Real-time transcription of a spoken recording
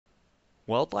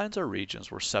Weld lines are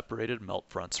regions where separated melt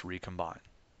fronts recombine.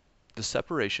 The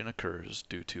separation occurs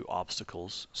due to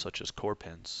obstacles such as core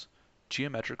pins,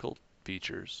 geometrical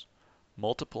features,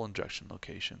 multiple injection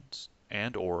locations,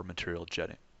 and/or material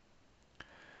jetting.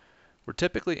 We're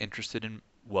typically interested in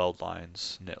weld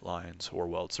lines, knit lines, or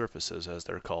weld surfaces as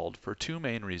they're called for two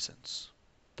main reasons.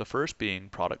 The first being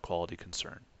product quality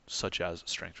concern, such as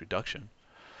strength reduction.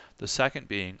 The second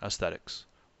being aesthetics.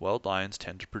 Weld lines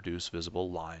tend to produce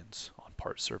visible lines on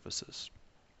part surfaces.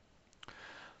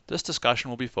 This discussion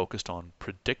will be focused on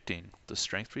predicting the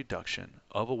strength reduction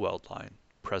of a weld line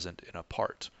present in a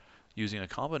part using a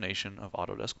combination of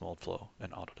Autodesk Moldflow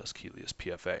and Autodesk Helius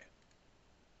PFA.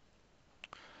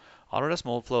 Autodesk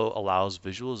Moldflow allows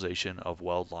visualization of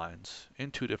weld lines in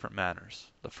two different manners,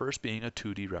 the first being a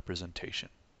 2D representation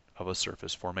of a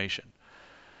surface formation.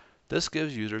 This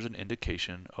gives users an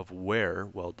indication of where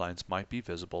weld lines might be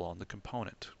visible on the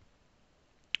component.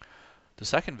 The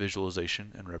second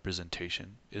visualization and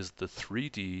representation is the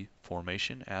 3D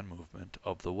formation and movement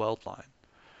of the weld line.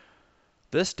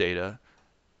 This data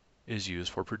is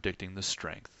used for predicting the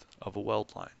strength of a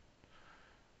weld line.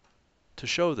 To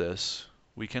show this,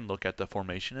 we can look at the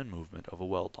formation and movement of a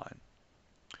weld line.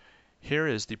 Here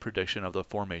is the prediction of the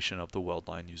formation of the weld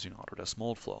line using Autodesk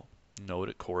Moldflow. Note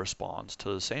it corresponds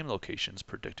to the same locations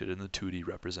predicted in the 2D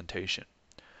representation.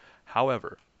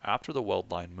 However, after the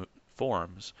weld line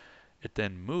forms, it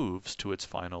then moves to its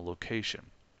final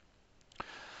location.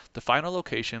 The final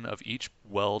location of each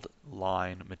weld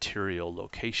line material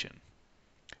location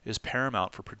is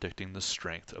paramount for predicting the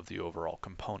strength of the overall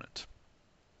component.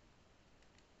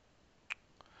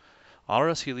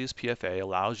 Autodesk Helius PFA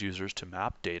allows users to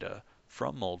map data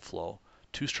from Moldflow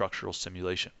to structural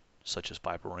simulation, such as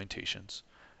fiber orientations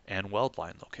and weld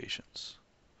line locations.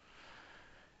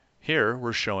 Here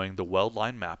we're showing the weld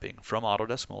line mapping from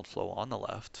Autodesk Moldflow on the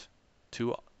left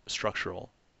to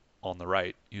structural on the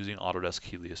right using Autodesk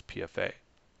Helius PFA,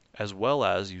 as well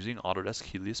as using Autodesk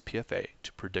Helius PFA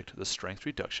to predict the strength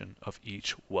reduction of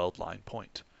each weld line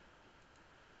point.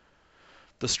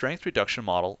 The strength reduction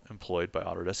model employed by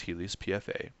Autodesk Helius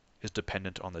PFA is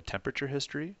dependent on the temperature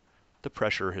history, the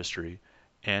pressure history,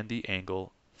 and the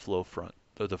angle flow front,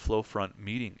 the flow front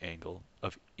meeting angle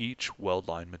of each weld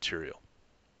line material.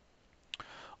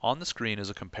 On the screen is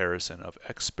a comparison of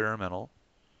experimental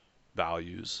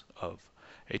values of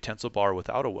a tensile bar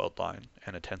without a weld line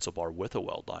and a tensile bar with a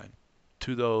weld line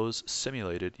to those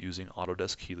simulated using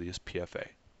Autodesk Helius PFA.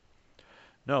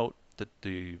 Note that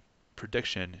the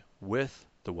prediction with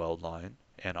the weld line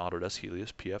and Autodesk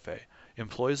Helius PFA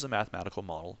employs the mathematical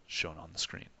model shown on the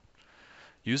screen.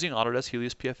 Using Autodesk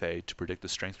Helius PFA to predict the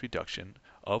strength reduction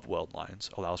of weld lines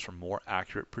allows for more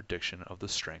accurate prediction of the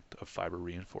strength of fiber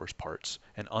reinforced parts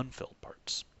and unfilled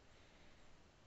parts.